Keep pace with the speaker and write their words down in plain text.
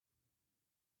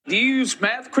Do you use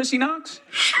math, Chrissy Knox?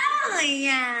 Hell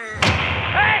yeah.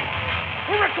 Hey!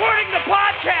 We're recording the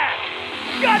podcast!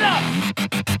 Shut up!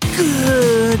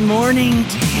 Good morning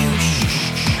to you.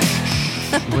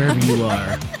 Wherever you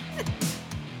are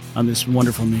on this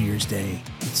wonderful New Year's Day.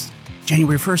 It's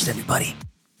January 1st, everybody.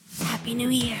 Happy New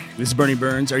Year. This is Burnie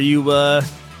Burns. Are you, did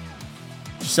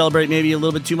you celebrate maybe a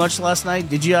little bit too much last night?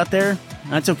 Did you out there?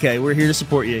 That's okay. We're here to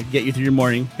support you, get you through your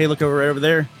morning. Hey, look over right over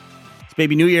there. It's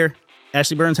Baby New Year.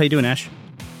 Ashley Burns, how you doing, Ash?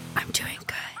 I'm doing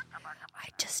good.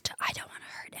 I don't want to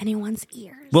hurt anyone's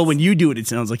ears. Well, when you do it, it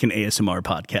sounds like an ASMR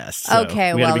podcast. So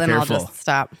okay, well, then careful. I'll just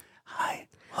stop. Hi,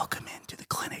 welcome into the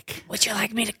clinic. Would you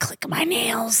like me to click my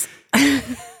nails?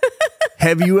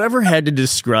 Have you ever had to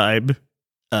describe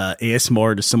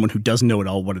ASMR to someone who doesn't know at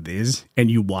all what it is, and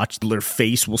you watch their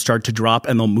face will start to drop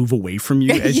and they'll move away from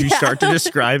you as you start to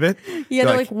describe it? Yeah,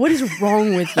 they're like, what is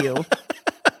wrong with you?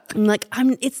 I'm like,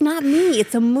 it's not me.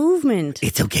 It's a movement.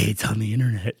 It's okay. It's on the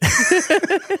internet.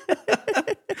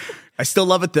 I still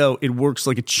love it, though. It works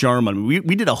like a charm on me.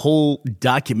 We did a whole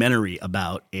documentary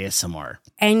about ASMR.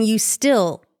 And you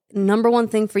still, number one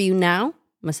thing for you now,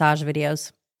 massage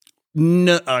videos.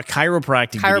 No,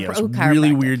 chiropractic videos. Chiropractic.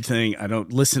 Really weird thing.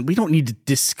 Listen, we don't need to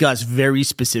discuss very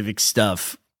specific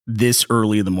stuff this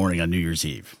early in the morning on New Year's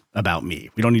Eve about me.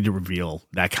 We don't need to reveal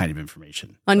that kind of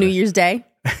information. On New Year's Day?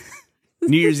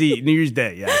 New Year's Eve, New Year's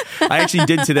Day, yeah. I actually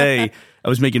did today. I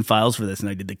was making files for this, and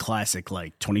I did the classic,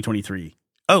 2023.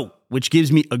 Oh, which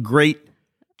gives me a great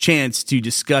chance to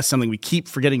discuss something we keep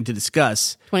forgetting to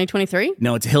discuss. 2023?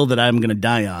 No, it's a hill that I'm going to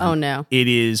die on. Oh, no. It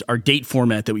is our date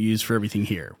format that we use for everything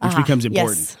here, which becomes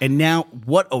important. Yes. And now,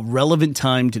 what a relevant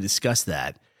time to discuss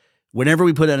that. Whenever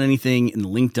we put out anything in the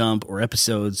link dump or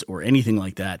episodes or anything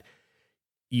like that,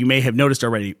 you may have noticed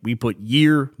already, we put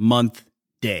year, month,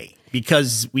 day.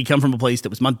 Because we come from a place that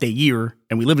was month, day, year,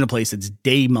 and we live in a place that's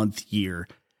day, month, year.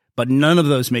 But none of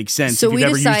those make sense so if you've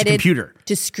ever used a computer.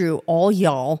 To screw all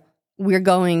y'all, we're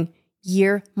going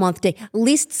year, month, day.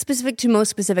 Least specific to most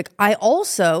specific. I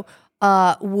also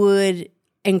would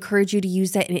encourage you to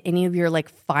use that in any of your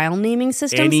file naming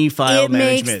systems. Any file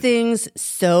management. It makes things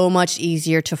so much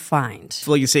easier to find.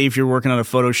 So like you say, if you're working on a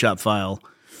Photoshop file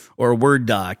or a Word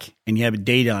doc and you have a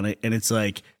date on it and it's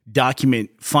like document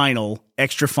final,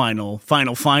 extra final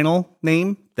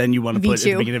name, then you want to put at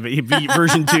the beginning of it,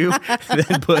 version 2,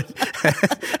 then put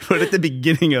at the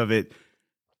beginning of it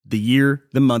the year,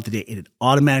 the month, the day. It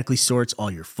automatically sorts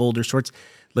all your folder sorts.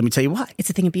 Let me tell you why.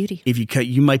 It's a thing of beauty. If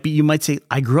you might say,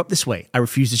 I grew up this way. I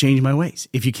refuse to change my ways.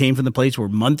 If you came from the place where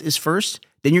month is first,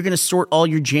 then you're going to sort all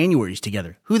your Januaries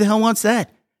together. Who the hell wants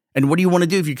that? And what do you want to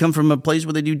do if you come from a place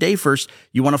where they do day first?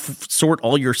 You want to sort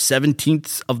all your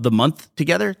 17th of the month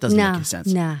together? Doesn't make any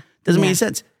sense. Doesn't make any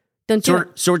sense. Don't do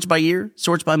it. Sorts by year,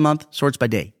 sorts by month, sorts by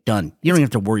day. Done. You don't even have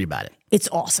to worry about it. It's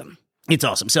awesome. It's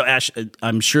awesome. So, Ash,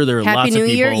 I'm sure there are Happy lots of people.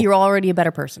 New Year. You're already a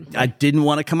better person. I didn't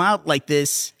want to come out like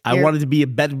this. I wanted to be a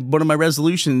better. One of my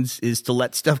resolutions is to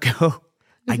let stuff go.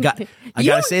 I got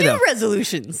to say though,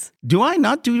 resolutions. Do I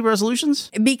not do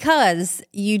resolutions? Because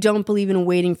you don't believe in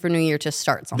waiting for New Year to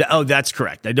start something. That's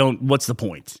correct. I don't. What's the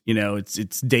point?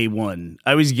 It's day one.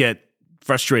 I always get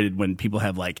frustrated when people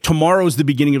have tomorrow's the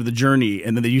beginning of the journey,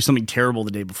 and then they do something terrible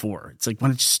the day before. It's like, why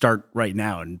don't you start right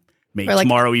now and make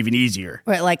tomorrow even easier?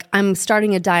 Right, I'm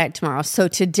starting a diet tomorrow, so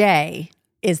today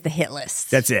is the hit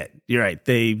list. That's it. You're right.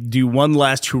 They do one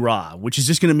last hurrah, which is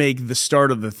just going to make the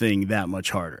start of the thing that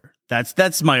much harder.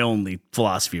 That's my only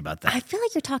philosophy about that. I feel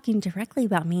like you're talking directly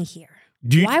about me here.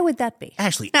 Why would that be?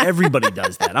 Actually, everybody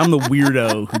does that. I'm the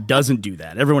weirdo who doesn't do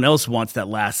that. Everyone else wants that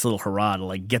last little hurrah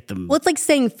to get them. Well, it's like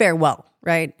saying farewell,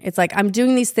 right? It's like I'm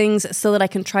doing these things so that I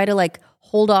can try to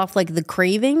hold off the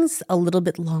cravings a little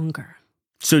bit longer.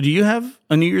 So do you have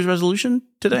a New Year's resolution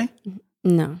today?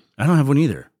 No. I don't have one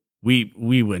either.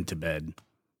 We went to bed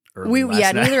early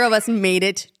last night. Neither of us made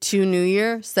it to New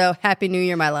Year. So Happy New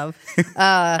Year, my love.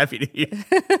 Happy New Year.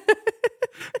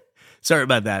 Sorry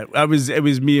about that. It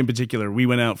was me in particular. We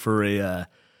went out for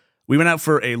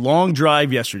a long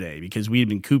drive yesterday because we had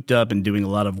been cooped up and doing a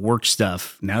lot of work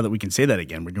stuff. Now that we can say that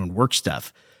again, we're doing work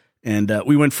stuff. And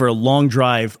we went for a long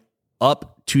drive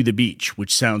up to the beach,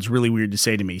 which sounds really weird to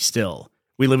say to me still.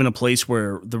 We live in a place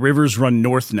where the rivers run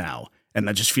north now, and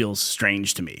that just feels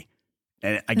strange to me.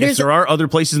 And I guess there are other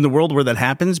places in the world where that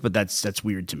happens, but that's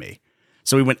weird to me.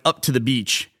 So we went up to the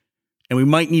beach, and we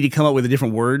might need to come up with a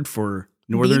different word for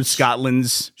northern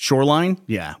Scotland's shoreline.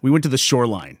 Yeah, we went to the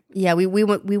shoreline. Yeah, we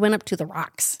went up to the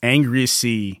rocks. Angriest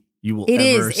sea you will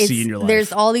ever see in your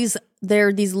life. There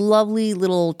are these lovely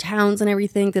little towns and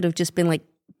everything that have just been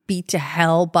beat to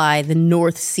hell by the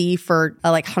North Sea for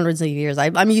hundreds of years.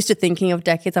 I'm used to thinking of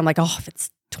decades. I'm like, if it's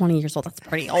 20 years old. That's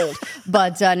pretty old.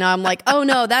 But now I'm like, oh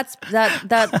no,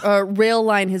 that rail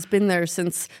line has been there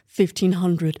since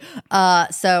 1500.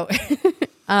 So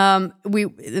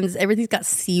everything's got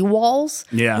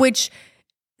seawalls, which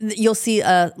you'll see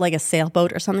like a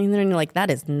sailboat or something there, and you're like, that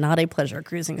is not a pleasure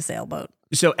cruising a sailboat.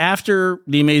 So after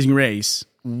The Amazing Race,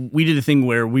 we did a thing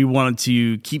where we wanted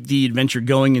to keep the adventure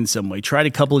going in some way, tried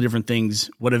a couple of different things.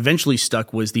 What eventually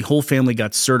stuck was the whole family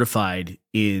got certified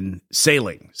in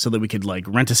sailing so that we could like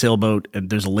rent a sailboat, and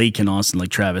there's a lake in Austin,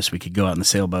 Lake Travis. We could go out in the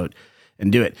sailboat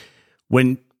and do it.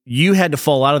 When you had to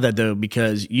fall out of that, though,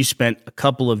 because you spent a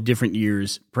couple of different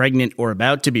years pregnant or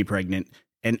about to be pregnant,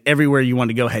 and everywhere you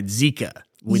wanted to go had Zika.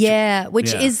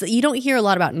 Which is, you don't hear a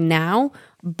lot about now,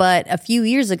 but a few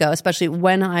years ago, especially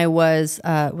when I was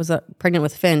pregnant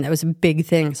with Finn, that was a big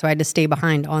thing. So I had to stay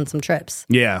behind on some trips.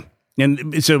 Yeah.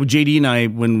 And so JD and I,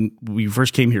 when we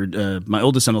first came here, my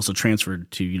oldest son also transferred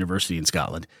to university in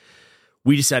Scotland.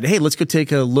 We decided, hey, let's go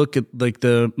take a look at like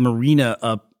the marina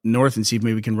up north and see if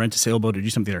maybe we can rent a sailboat or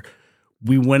do something there.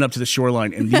 We went up to the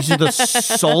shoreline, and these are the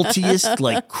saltiest,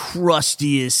 like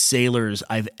crustiest sailors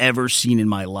I've ever seen in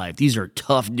my life. These are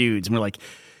tough dudes. And we're like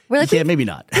yeah, maybe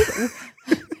not.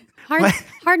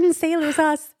 Hardened sailors,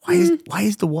 us. Why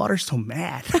is the water so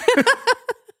mad?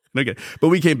 Okay, but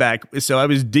we came back. So I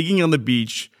was digging on the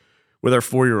beach with our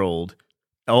 4-year-old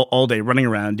all day, running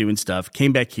around, doing stuff.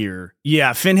 Came back here.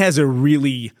 Yeah, Finn has a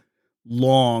really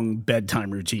long bedtime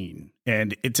routine,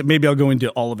 and maybe I'll go into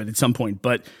all of it at some point,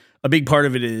 but a big part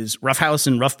of it is rough house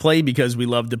and rough play because we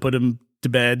love to put him to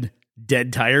bed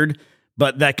dead tired.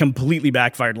 But that completely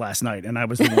backfired last night, and I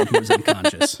was the one who was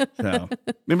unconscious. So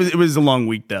it was a long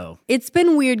week, though. It's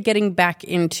been weird getting back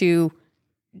into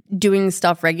doing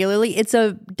stuff regularly. It's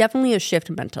definitely a shift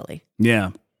mentally.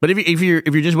 Yeah, but if you're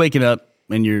just waking up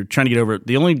and you're trying to get over it,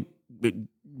 the only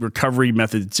recovery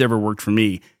method that's ever worked for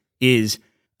me is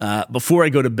before I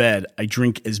go to bed, I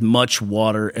drink as much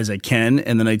water as I can,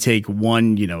 and then I take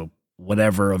one,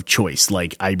 whatever of choice,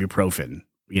 like ibuprofen.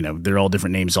 They're all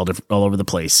different names, all over the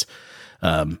place.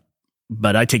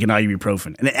 But I take an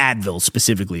ibuprofen, and an Advil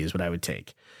specifically is what I would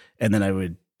take, and then I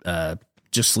would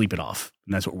just sleep it off,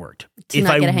 and that's what worked. To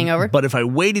not get a hangover? But if I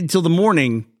waited till the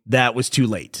morning, that was too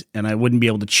late, and I wouldn't be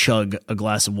able to chug a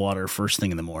glass of water first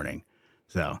thing in the morning.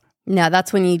 So. No,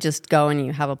 that's when you just go and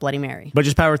you have a Bloody Mary. But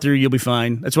just power through, you'll be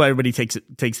fine. That's why everybody takes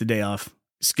the day off.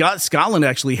 Scotland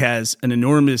actually has an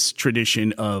enormous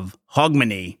tradition of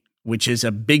Hogmanay, which is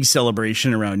a big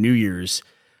celebration around New Year's.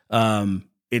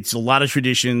 It's a lot of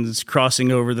traditions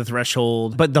crossing over the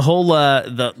threshold, but the whole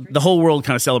world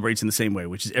kind of celebrates in the same way,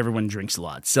 which is everyone drinks a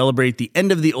lot. Celebrate the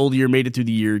end of the old year, made it through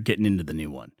the year, getting into the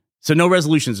new one. So no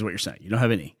resolutions is what you're saying. You don't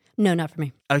have any? No, not for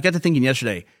me. I got to thinking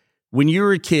yesterday, when you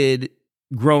were a kid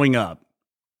growing up,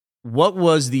 what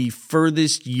was the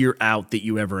furthest year out that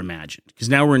you ever imagined? Because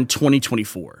now we're in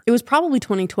 2024. It was probably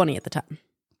 2020 at the time.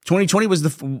 2020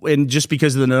 was and just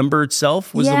because of the number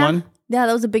itself was the one? Yeah,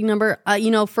 that was a big number.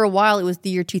 For a while, it was the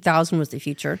year 2000 was the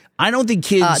future. I don't think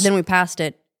kids... then we passed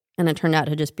it, and it turned out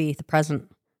to just be the present.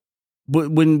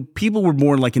 But when people were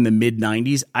born like in the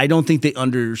mid-90s, I don't think they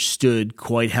understood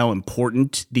quite how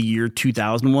important the year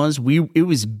 2000 was. It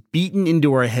was beaten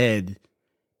into our head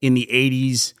in the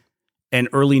 80s and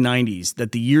early 90s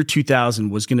that the year 2000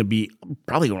 was going to be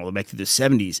probably going all the way back to the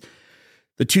 70s.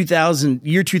 The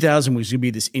year 2000 was going to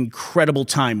be this incredible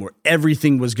time where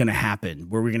everything was going to happen,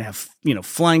 where we're going to have,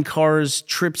 flying cars,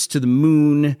 trips to the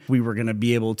moon. We were going to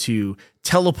be able to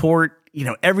teleport,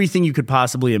 everything you could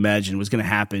possibly imagine was going to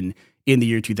happen in the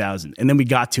year 2000. And then we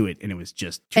got to it and it was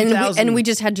just 2000. And we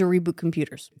just had to reboot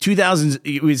computers. 2000,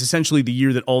 it was essentially the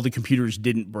year that all the computers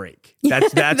didn't break.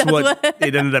 That's what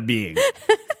it ended up being.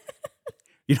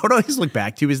 You know what I always look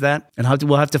back to is that? And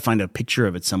we'll have to find a picture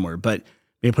of it somewhere, but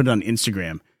maybe put it on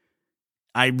Instagram.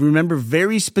 I remember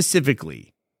very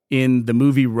specifically in the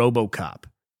movie RoboCop,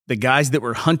 the guys that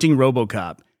were hunting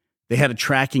RoboCop, they had a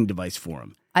tracking device for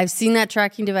him. I've seen that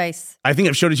tracking device. I think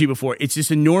I've showed it to you before. It's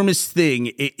this enormous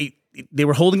thing. They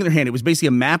were holding it in their hand. It was basically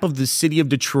a map of the city of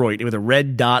Detroit with a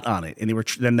red dot on it. And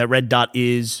then that red dot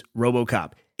is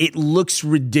RoboCop. It looks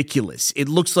ridiculous. It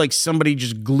looks like somebody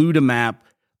just glued a map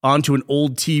onto an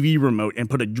old TV remote and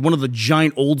put one of the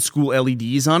giant old school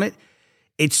LEDs on it.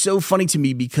 It's so funny to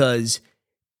me because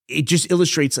it just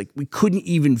illustrates like we couldn't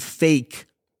even fake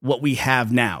what we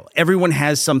have now. Everyone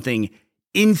has something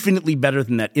infinitely better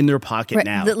than that in their pocket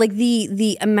now.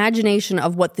 The imagination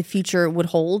of what the future would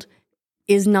hold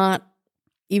is not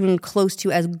even close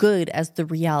to as good as the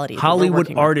reality.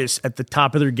 Hollywood artists at the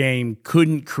top of their game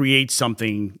couldn't create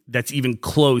something that's even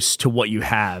close to what you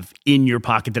have in your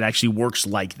pocket that actually works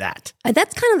like that.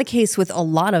 That's kind of the case with a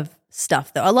lot of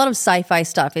stuff, though. A lot of sci-fi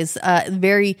stuff is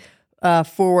very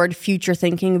forward, future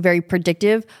thinking, very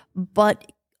predictive,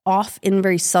 but off in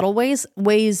very subtle ways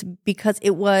because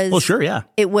it was... Well, sure, yeah.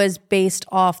 It was based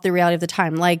off the reality of the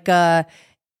time. Like, no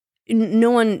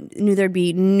one knew there'd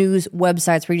be news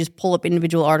websites where you just pull up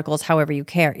individual articles however you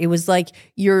care. It was like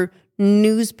your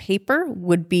newspaper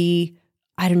would be,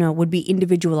 I don't know, would be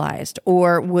individualized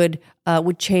or would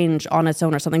change on its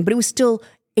own or something. But it was still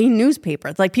a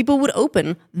newspaper. Like, people would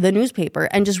open the newspaper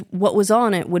and just what was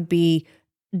on it would be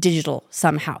digital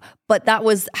somehow. But that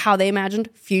was how they imagined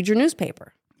future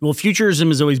newspaper. Well,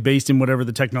 futurism is always based in whatever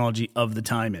the technology of the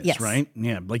time is, Yes. right?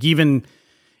 Yeah, like even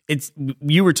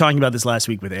you were talking about this last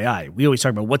week with AI. We always talk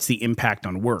about what's the impact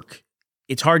on work.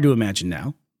 It's hard to imagine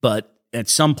now, but at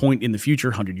some point in the future,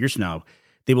 100 years from now,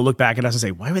 they will look back at us and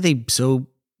say, why were they so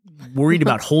worried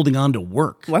about holding on to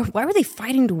work? Why were they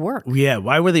fighting to work? Yeah,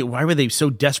 why were they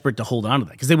so desperate to hold on to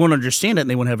that? Because they won't understand it and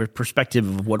they won't have a perspective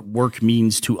of what work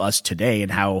means to us today and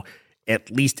how,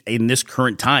 at least in this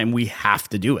current time, we have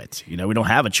to do it. You know, we don't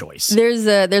have a choice. There's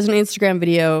an Instagram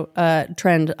video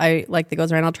trend I like that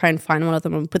goes around. I'll try and find one of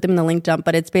them and put them in the link dump.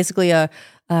 But it's basically a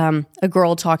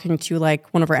girl talking to like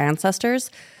one of her ancestors,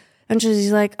 and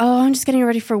she's like, "Oh, I'm just getting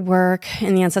ready for work,"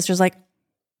 and the ancestor's like,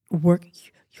 "Work?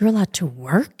 You're allowed to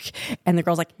work?" And the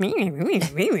girl's like, "Me."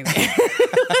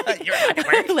 You're allowed to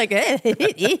work. Like, I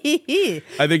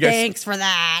think thanks for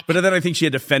that. But then I think she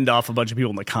had to fend off a bunch of people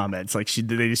in the comments. Like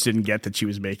they just didn't get that she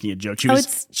was making a joke.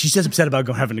 She's just upset about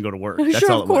having to go to work. That's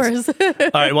Sure, all of it was. course.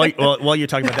 All right. While you're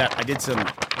talking about that, I did some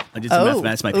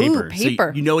mathematics in my paper.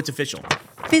 Paper. So you know it's official.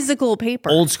 Physical paper.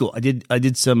 Old school. I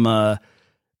did some math,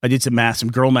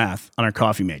 some girl math on our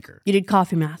coffee maker. You did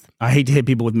coffee math. I hate to hit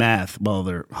people with math while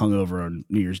they're hungover on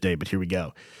New Year's Day, but here we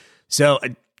go. So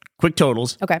quick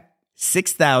totals. Okay.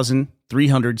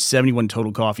 6,371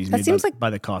 total coffees made by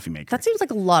the coffee maker. That seems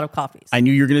like a lot of coffees. I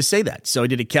knew you were going to say that. So I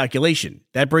did a calculation.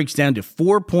 That breaks down to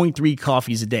 4.3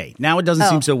 coffees a day. Now it doesn't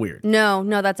seem so weird. No,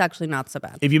 that's actually not so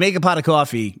bad. If you make a pot of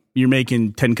coffee, you're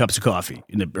making 10 cups of coffee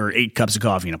or 8 cups of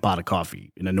coffee in a pot of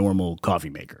coffee in a normal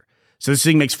coffee maker. So this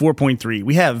thing makes 4.3.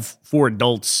 We have 4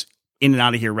 adults in and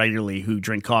out of here regularly who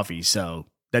drink coffee. So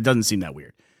that doesn't seem that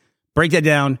weird. Break that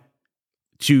down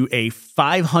to a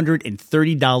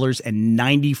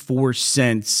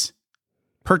 $530.94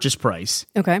 purchase price.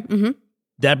 Okay. Mm-hmm.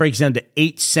 That breaks down to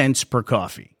 8 cents per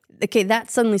coffee. Okay,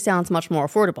 that suddenly sounds much more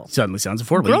affordable. Suddenly sounds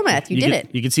affordable. Girl math, you did it.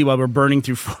 You can see why we're burning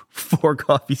through 4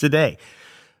 coffees a day.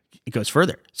 It goes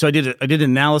further. So I did an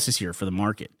analysis here for the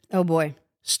market. Oh boy.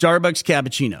 Starbucks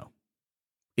cappuccino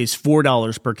is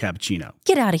 $4 per cappuccino.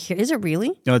 Get out of here. Is it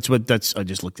really? No, I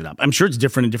just looked it up. I'm sure it's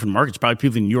different in different markets. Probably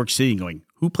people in New York City going,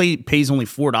 who pays only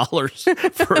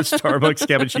 $4 for a Starbucks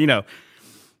cappuccino?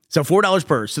 So $4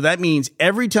 per. So that means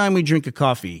every time we drink a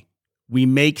coffee, we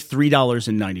make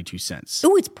 $3.92.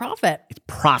 Oh, it's profit. It's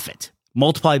profit.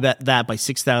 Multiply that by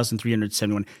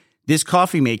 6,371. This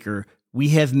coffee maker, we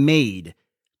have made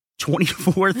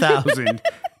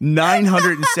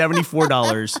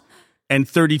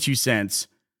 $24,974.32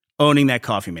 owning that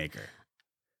coffee maker.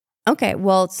 Okay,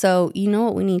 well, so you know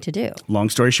what we need to do. Long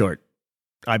story short,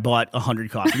 I bought 100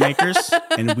 coffee makers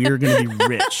and we are going to be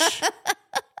rich.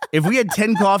 If we had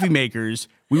 10 coffee makers,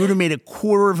 we would have made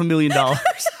 $250,000.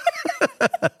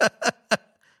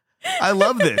 I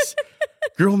love this.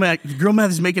 Girl math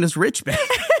is making us rich, man.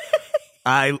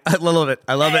 I love it.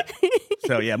 I love it.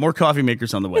 So yeah, more coffee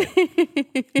makers on the way.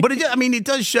 But it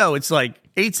does show. It's like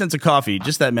 8 cents a coffee,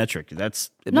 just that metric. That's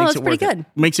pretty good.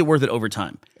 Makes it worth it over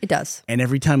time. It does. And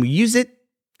every time we use it,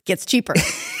 Gets cheaper.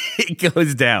 it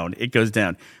goes down. It goes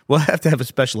down. We'll have to have a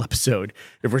special episode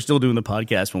if we're still doing the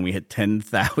podcast when we hit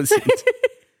 10,000.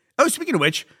 Oh, speaking of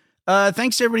which,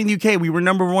 thanks to everybody in the UK. We were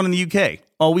 #1 in the UK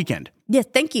all weekend. Yes,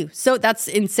 thank you. So that's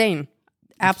insane.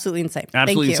 Absolutely insane.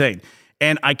 Absolutely Thank you. insane.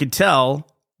 And I could tell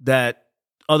that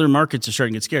other markets are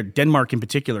starting to get scared. Denmark in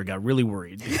particular got really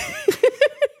worried.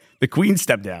 The Queen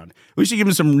stepped down. We should give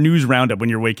him some news roundup when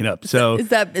you're waking up. So Is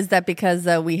that because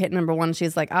we hit #1?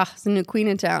 She's like, there's a new queen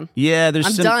in town. yeah,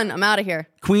 I'm done. I'm out of here.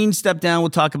 Queen stepped down.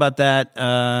 We'll talk about that.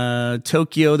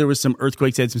 Tokyo, there was some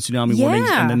earthquakes, they had some tsunami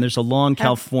warnings. And then there's a law in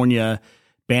California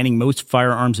banning most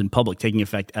firearms in public, taking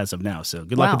effect as of now. So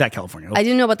good luck with that, California. I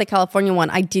didn't know about the California one.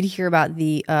 I did hear about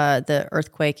the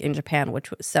earthquake in Japan,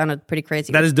 which sounded pretty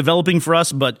crazy. That is developing for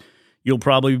us, but you'll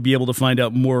probably be able to find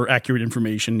out more accurate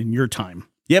information in your time.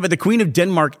 Yeah, but the Queen of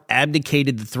Denmark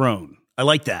abdicated the throne. I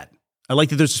like that. I like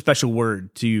that there's a special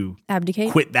word to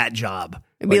abdicate. Quit that job.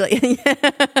 It'd be like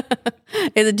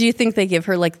do you think they give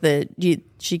her like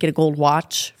she get a gold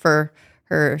watch for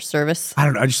her service? I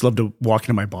don't know. I just love to walk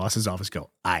into my boss's office and go,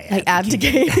 I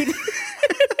abdicate.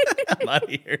 I'm out of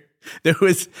here.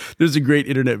 There's a great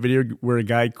internet video where a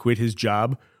guy quit his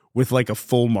job with like a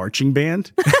full marching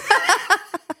band.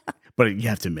 But you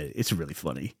have to admit, it's really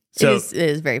funny. So, it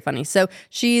is very funny. So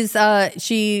she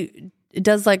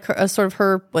does like a sort of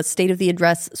her state of the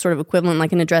address sort of equivalent,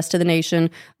 like an address to the nation,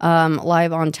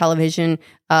 live on television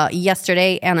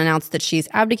yesterday, and announced that she's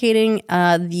abdicating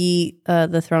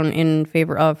the throne in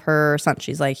favor of her son.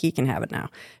 She's like, he can have it now.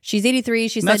 She's 83.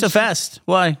 She said not so fast.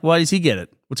 Why? Why does he get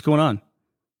it? What's going on?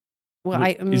 Well,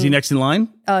 is he next in line?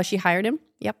 She hired him.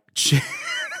 Yep.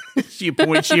 She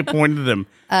appointed him.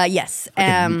 Yes.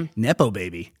 Nepo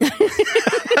baby.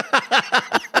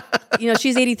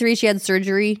 She's 83. She had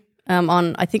surgery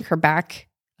on, I think, her back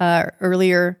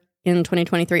earlier in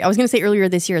 2023. I was going to say earlier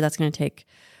this year. That's going to take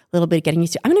a little bit of getting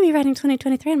used to. I'm going to be writing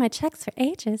 2023 on my checks for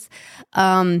ages.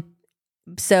 But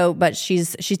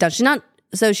she's done. She's not.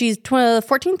 So she's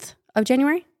 14th of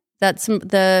January. That's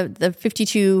the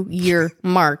 52-year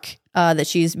mark that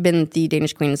she's been the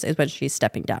Danish queen is when she's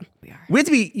stepping down. We have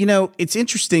to be, it's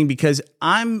interesting because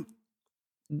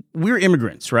we're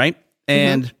immigrants, right?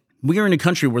 And we are in a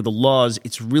country where the laws,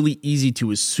 it's really easy to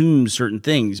assume certain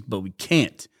things, but we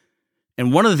can't.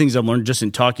 And one of the things I've learned just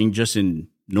in talking, just in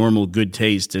normal good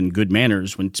taste and good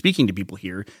manners when speaking to people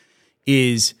here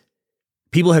is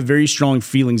people have very strong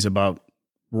feelings about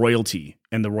royalty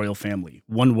and the royal family,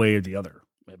 one way or the other.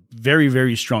 Very,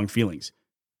 very strong feelings.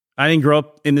 I didn't grow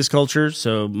up in this culture,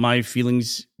 so my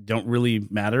feelings don't really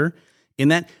matter in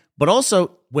that. But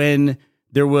also, when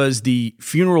there was the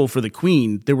funeral for the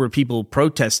Queen, there were people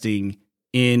protesting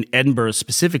in Edinburgh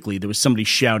specifically. There was somebody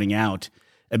shouting out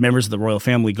at members of the royal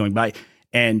family going by,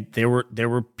 and there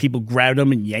were people grabbing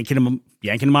them and yanking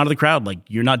them out of the crowd. Like,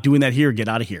 you're not doing that here. Get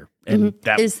out of here. And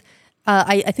that is.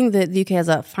 I think that the UK has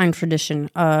a fine tradition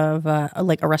of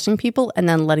like arresting people and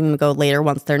then letting them go later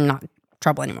once they're not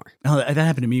trouble anymore. Oh, that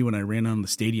happened to me when I ran on the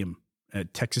stadium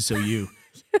at Texas OU.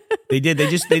 They did. They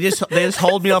just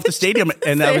hauled me off the stadium,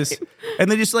 and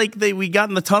we got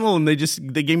in the tunnel, and they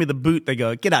gave me the boot. They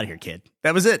go, "Get out of here, kid."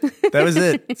 That was it.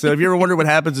 So if you ever wonder what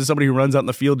happens to somebody who runs out in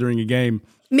the field during a game,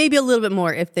 maybe a little bit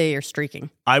more if they are streaking.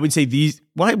 I would say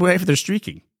why if they're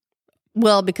streaking?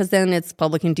 Well, because then it's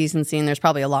public indecency, and there's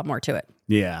probably a lot more to it.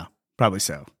 Yeah, probably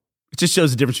so. It just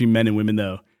shows the difference between men and women,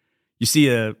 though. You see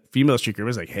a female streaker,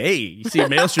 everybody's like, "Hey." You see a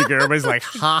male streaker, everybody's like,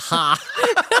 "Ha ha."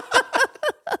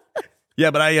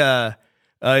 Yeah, but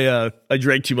I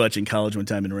drank too much in college one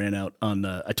time and ran out on.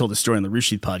 I told the story on the Roosh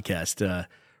Teeth podcast.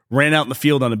 Ran out in the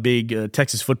field on a big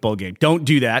Texas football game. Don't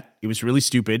do that. It was really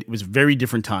stupid. It was a very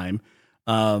different time.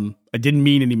 I didn't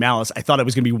mean any malice. I thought I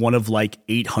was going to be one of like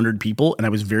 800 people, and I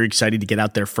was very excited to get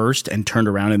out there first, and turned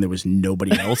around and there was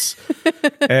nobody else.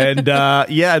 And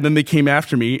and then they came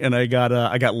after me, and I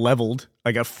got leveled.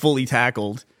 I got fully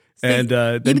tackled. So and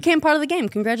you became part of the game.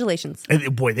 Congratulations.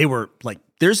 And boy, they were like,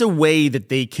 there's a way that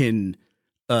they can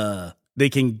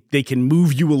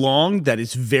move you along that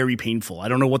is very painful. I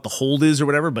don't know what the hold is or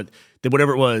whatever, but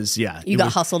whatever it was, yeah. You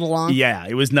got hustled along? Yeah,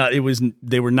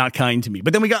 they were not kind to me.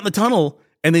 But then we got in the tunnel,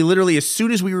 and they literally, as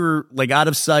soon as we were like out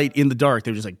of sight in the dark,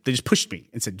 they just pushed me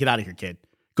and said, "Get out of here, kid.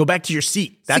 Go back to your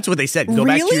seat." That's what they said. Go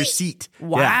back to your seat.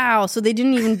 Wow. Yeah. So they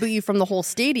didn't even boot you from the whole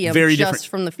stadium, just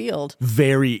from the field.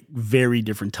 Very, very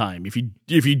different time. I think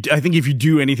if you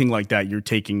do anything like that, you're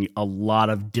taking a lot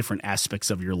of different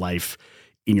aspects of your life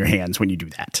in your hands when you do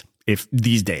that. If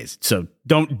these days. So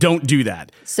don't do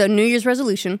that. So New Year's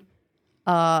resolution,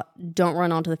 don't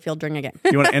run onto the field during a game.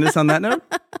 You want to end us on that note?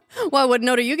 Well, what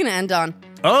note are you going to end on?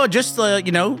 Oh, just,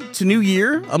 it's a new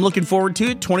year. I'm looking forward to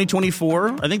it,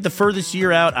 2024. I think the furthest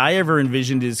year out I ever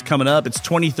envisioned is coming up. It's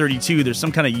 2032. There's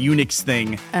some kind of Unix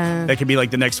thing that could be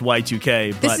like the next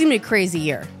Y2K. This is going to be a crazy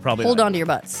year. Probably Hold not. on to your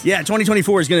butts. Yeah,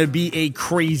 2024 is going to be a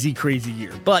crazy, crazy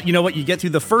year. But you know what? You get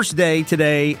through the first day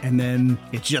today, and then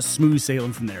it's just smooth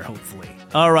sailing from there, hopefully.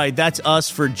 All right, that's us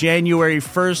for January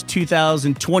 1st,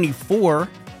 2024.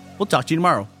 We'll talk to you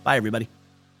tomorrow. Bye, everybody.